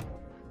off.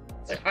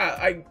 Like,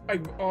 I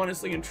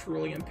honestly and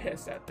truly am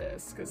pissed at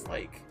this, because,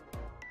 like,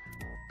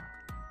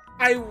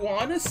 I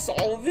want to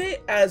solve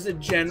it as a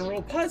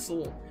general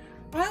puzzle.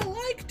 I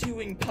like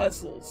doing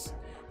puzzles.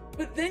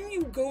 But then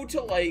you go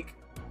to, like,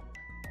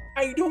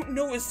 I don't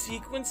know a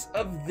sequence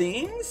of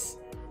things,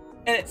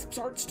 and it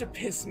starts to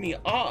piss me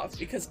off,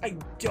 because I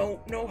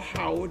don't know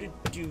how to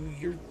do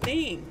your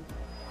thing.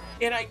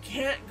 And I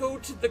can't go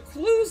to the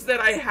clues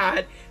that I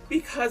had,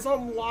 because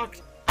I'm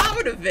locked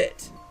out of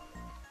it.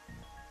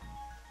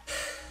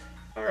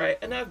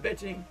 Alright, enough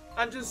bitching.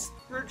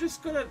 We're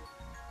just gonna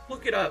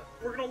look it up.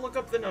 We're gonna look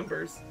up the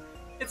numbers.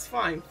 It's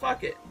fine,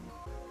 fuck it.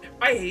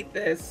 I hate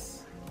this.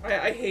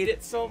 I hate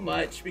it so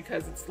much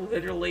because it's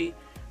literally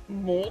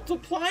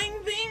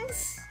multiplying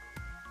things.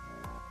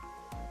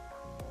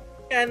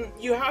 And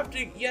you have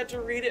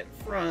to read it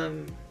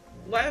from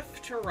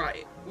left to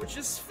right, which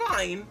is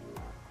fine.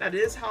 That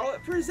is how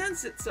it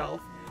presents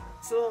itself.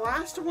 So the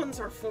last ones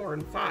are 4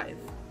 and 5.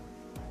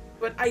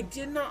 But I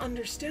did not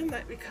understand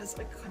that because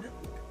I couldn't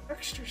look at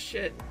extra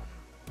shit.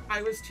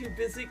 I was too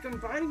busy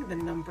combining the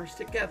numbers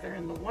together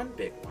in the one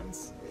big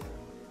ones.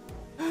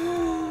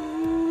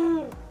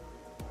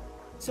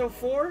 So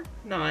 4,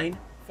 9,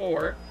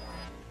 4.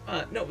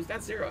 No,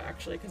 that's 0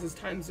 actually, because it's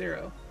times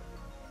 0.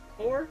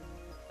 4,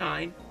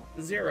 9,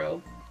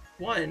 0,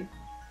 1,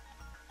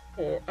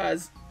 4,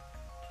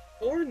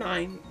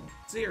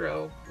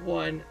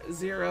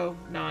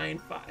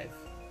 49011095.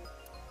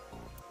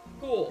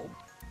 Cool.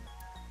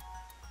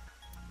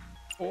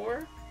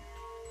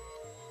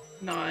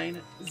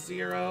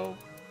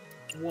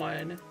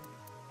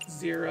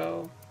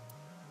 490110.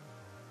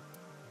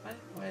 What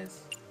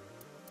was?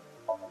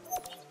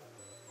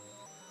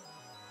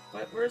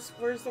 What? Where's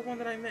the one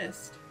that I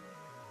missed?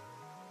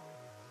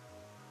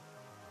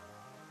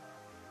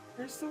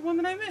 Where's the one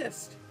that I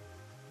missed?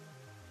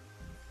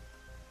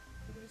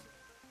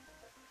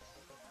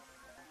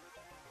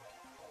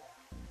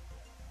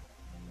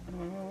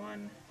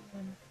 One.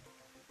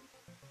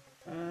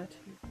 Two.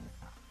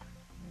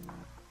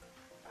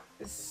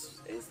 This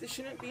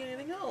shouldn't be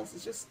anything else.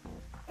 It's just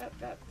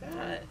that.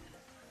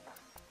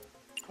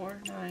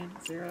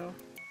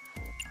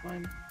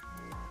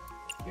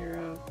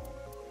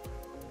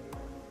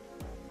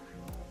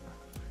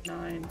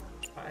 490109.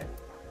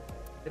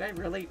 Did I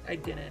really? I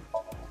didn't.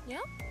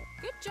 Yep,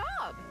 good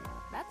job.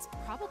 That's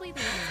probably the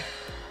answer.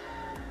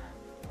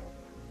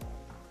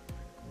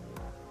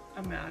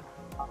 I'm mad.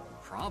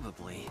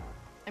 Probably.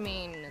 I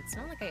mean, it's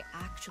not like I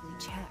actually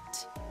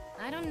checked.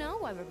 I don't know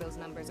whether those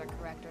numbers are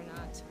correct or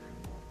not.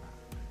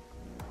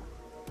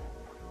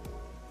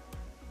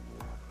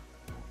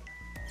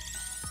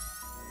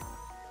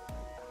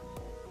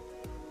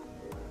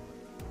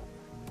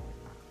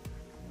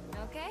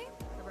 Okay,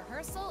 the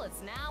rehearsal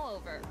is now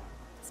over.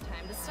 It's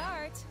time to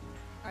start.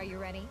 Are you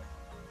ready?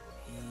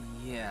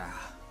 Yeah.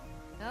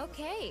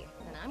 Okay,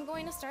 then I'm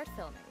going to start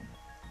filming.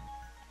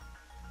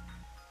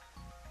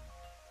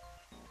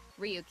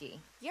 Ryuki,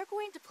 you're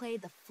going to play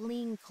the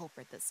fleeing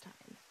culprit this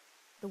time.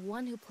 The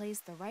one who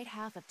placed the right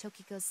half of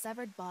Tokiko's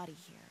severed body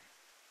here.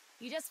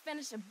 You just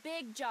finished a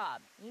big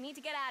job. You need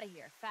to get out of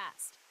here,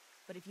 fast.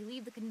 But if you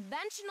leave the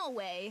conventional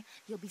way,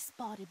 you'll be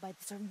spotted by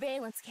the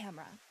surveillance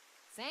camera.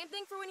 Same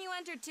thing for when you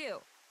entered,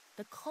 too.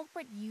 The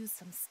culprit used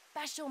some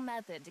special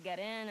method to get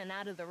in and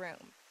out of the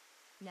room.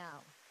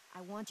 Now,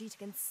 I want you to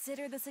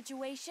consider the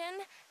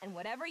situation, and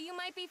whatever you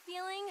might be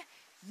feeling,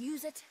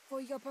 use it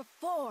for your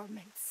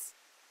performance.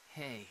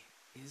 Hey,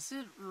 is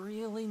it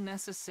really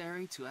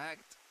necessary to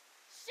act?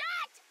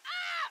 Shut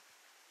up!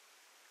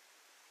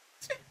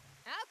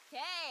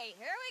 Okay,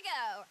 here we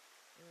go.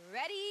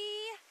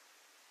 Ready?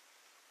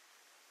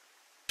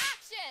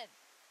 Action!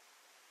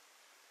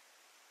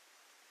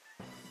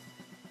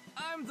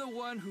 I'm the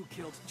one who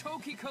killed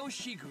Tokiko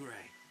Shigure.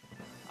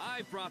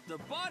 I brought the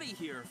body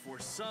here for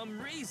some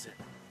reason.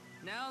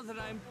 Now that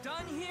I'm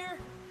done here,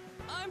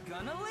 I'm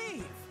gonna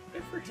leave.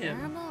 Good for him.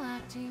 Terrible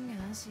acting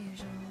as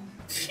usual.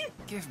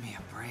 Give me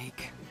a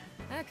break.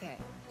 Okay.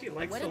 Do you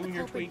like What did filming the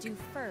your culprit tweak?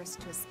 do first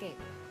to escape?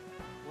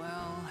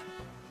 Well,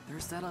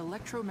 there's that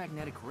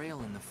electromagnetic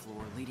rail in the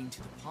floor leading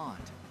to the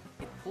pond.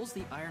 It pulls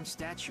the iron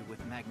statue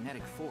with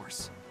magnetic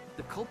force.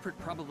 The culprit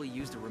probably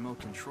used a remote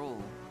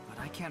control, but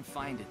I can't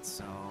find it,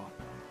 so...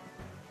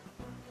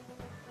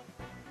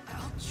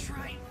 I'll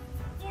try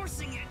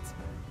forcing it!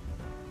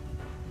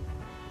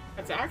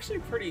 That's actually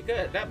pretty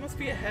good. That must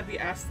be a heavy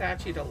ass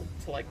statue to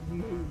like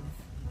move.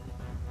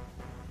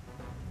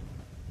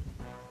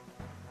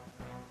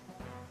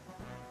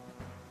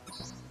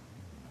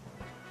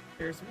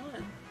 There's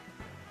one.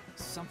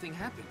 Something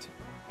happened.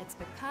 It's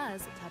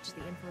because it touched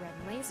the infrared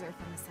laser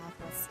from the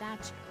southwest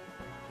statue.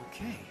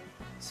 Okay,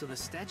 so the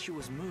statue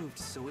was moved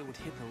so it would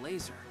hit the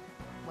laser.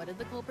 What did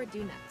the culprit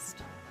do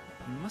next?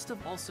 He must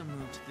have also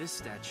moved this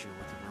statue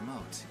with a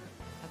remote.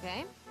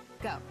 Okay,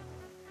 go.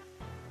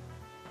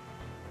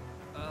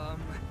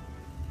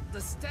 The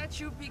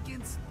statue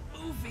begins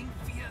moving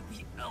via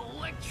the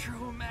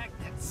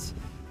electromagnets.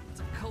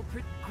 The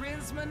culprit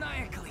grins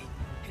maniacally,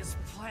 his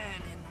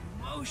plan in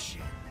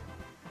motion.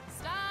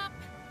 Stop!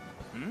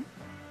 Hmm?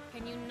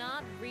 Can you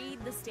not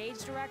read the stage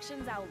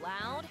directions out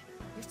loud?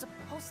 You're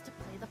supposed to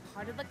play the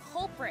part of the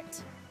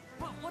culprit.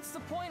 But what's the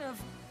point of...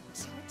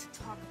 Don't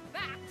talk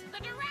back to the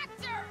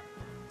director!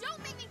 Don't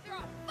make me throw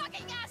a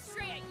fucking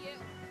ashtray at you!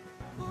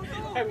 Oh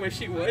no! I wish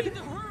he I would. need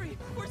to hurry,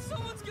 or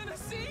someone's gonna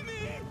see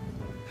me!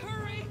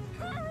 Hurry!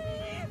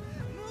 Hurry!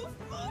 Move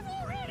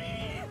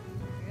already!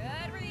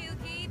 Good,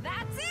 Ryuki,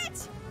 that's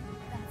it!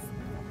 That's the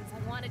performance I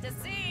wanted to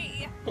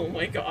see! Oh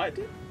my god.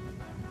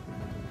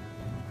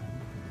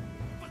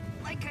 But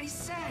like I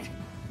said,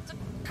 the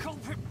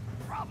culprit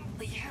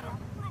probably had a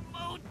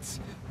remote.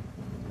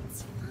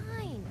 It's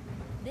fine.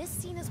 This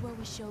scene is where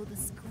we show the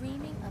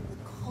screaming of the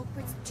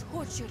culprit's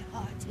tortured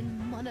heart in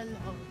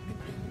monologue.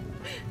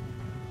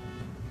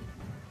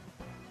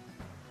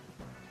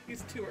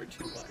 These two are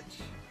too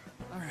much.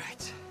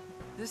 Alright,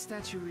 this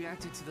statue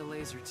reacted to the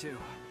laser too.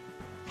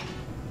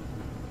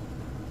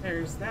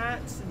 There's that,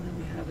 and then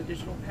we have a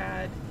digital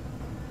pad.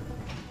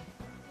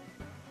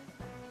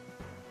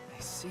 I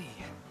see.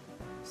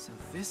 So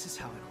this is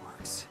how it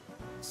works.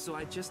 So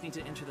I just need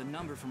to enter the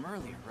number from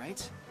earlier,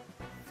 right?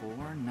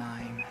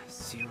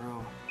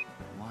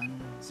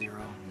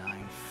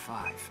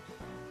 49011095.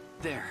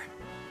 There.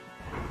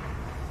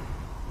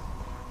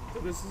 So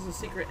this is a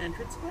secret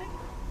entranceway?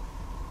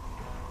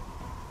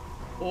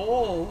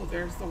 Oh,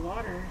 there's the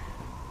water.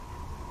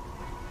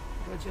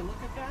 Would you look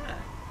at that?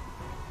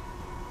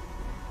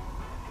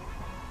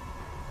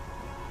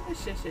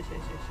 Shit.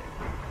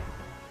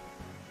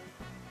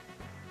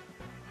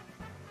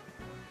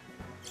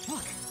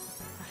 Look,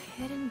 a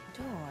hidden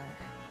door.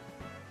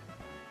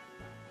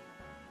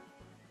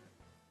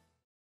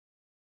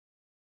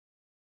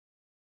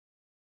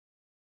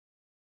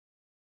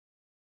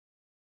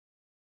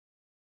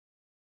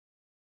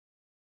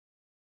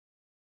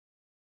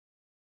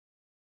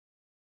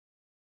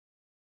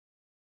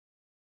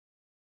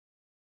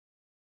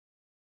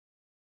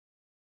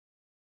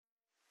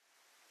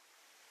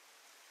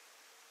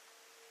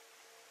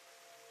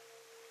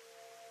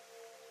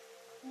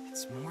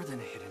 It's more than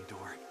a hidden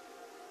door.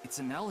 It's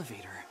an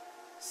elevator.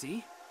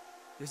 See?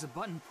 There's a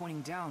button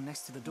pointing down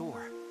next to the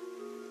door.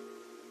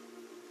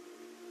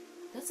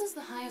 This is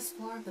the highest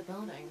floor of the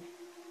building.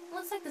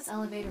 Looks like this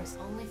elevator is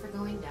only for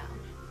going down.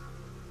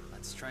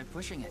 Let's try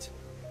pushing it.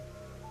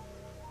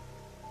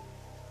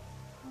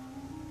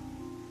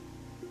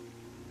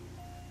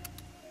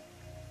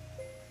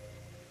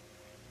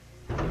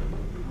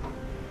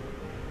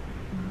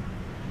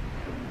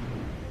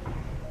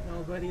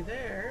 Nobody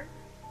there.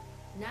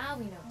 Now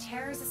we know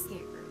Terror's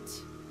escape route.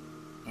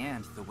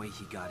 And the way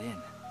he got in.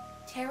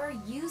 Terror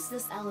used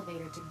this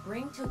elevator to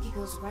bring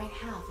Tokiko's right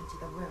half into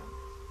the room.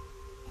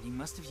 And he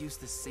must have used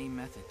the same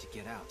method to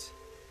get out.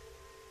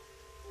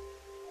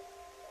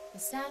 The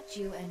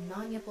statue and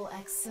non-Yipple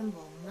X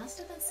symbol must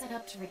have been set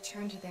up to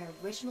return to their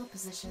original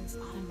positions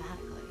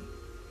automatically.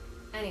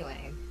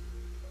 Anyway,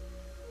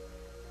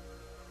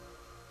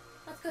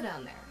 let's go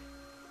down there.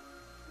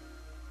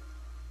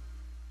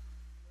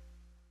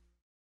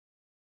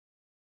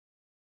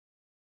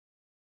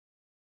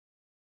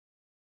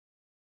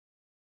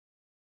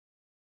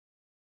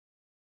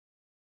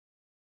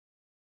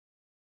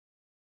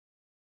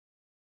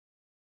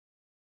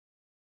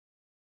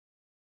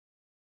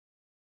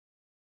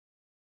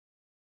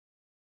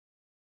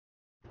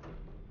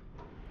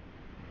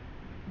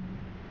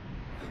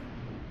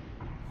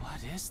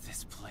 What is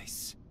this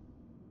place?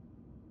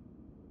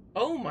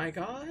 Oh my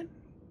god.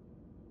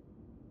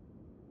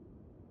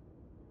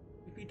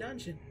 Creepy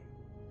dungeon.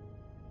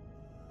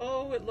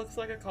 Oh, it looks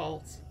like a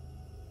cult.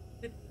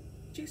 Did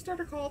she start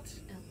a cult?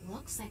 It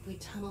looks like we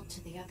tunneled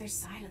to the other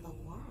side of the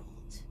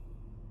world.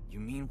 You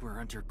mean we're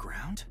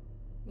underground?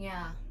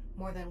 Yeah,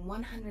 more than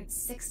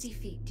 160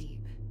 feet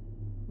deep.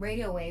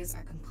 Radio waves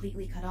are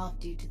completely cut off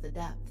due to the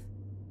depth.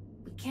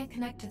 We can't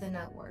connect to the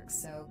network,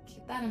 so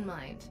keep that in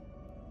mind.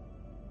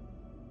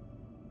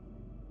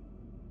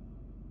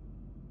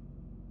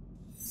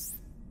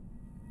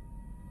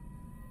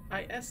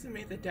 I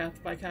estimate the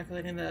depth by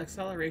calculating the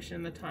acceleration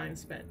and the time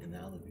spent in the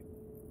elevator.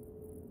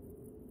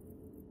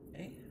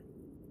 Okay.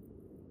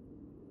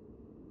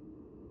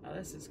 Oh,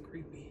 this is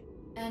creepy.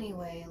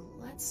 Anyway,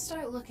 let's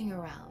start looking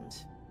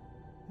around.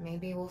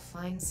 Maybe we'll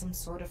find some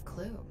sort of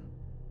clue.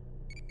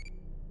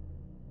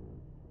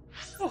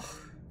 Oh,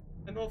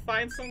 and we'll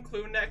find some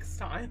clue next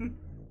time.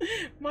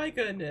 My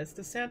goodness,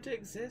 does Santa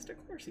exist?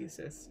 Of course he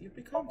exists. You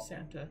become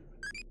Santa.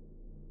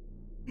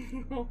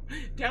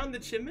 Down the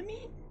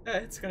chimney?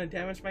 It's gonna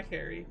damage my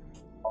carry.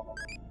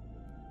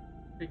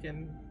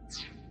 Freaking,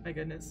 my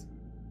goodness.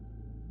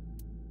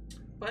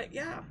 But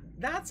yeah,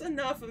 that's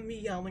enough of me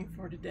yelling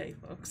for today,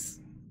 folks.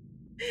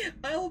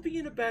 I'll be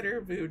in a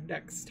better mood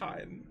next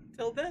time.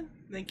 Till then,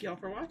 thank you all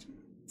for watching.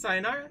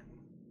 Sayonara.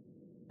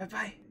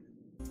 Bye-bye.